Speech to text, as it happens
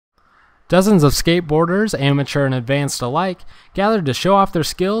Dozens of skateboarders, amateur and advanced alike, gathered to show off their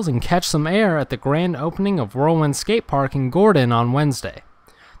skills and catch some air at the grand opening of Whirl Wind Skate Park in Gordon on Wednesday.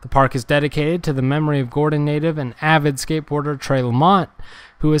 The park is dedicated to the memory of Gordon native and avid skateboarder Trey Lamont,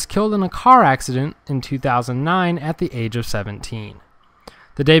 who was killed in a car accident in 2009 at the age of 17.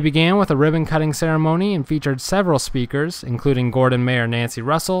 The day began with a ribbon-cutting ceremony and featured several speakers, including Gordon Mayor Nancy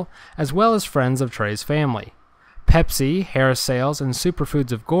Russell, as well as friends of Trey's family. Pepsi, Harris Sales, and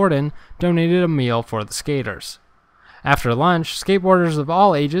Superfoods of Gordon donated a meal for the skaters. After lunch, skateboarders of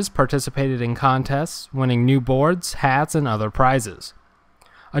all ages participated in contests, winning new boards, hats, and other prizes.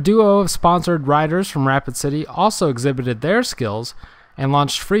 A duo of sponsored riders from Rapid City also exhibited their skills and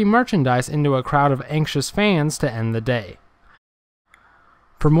launched free merchandise into a crowd of anxious fans to end the day.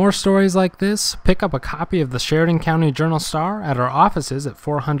 For more stories like this, pick up a copy of the Sheridan County Journal-Star at our offices at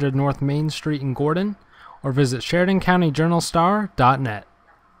 400 North Main Street in Gordon, or visit SheridanCountyJournalStar.net.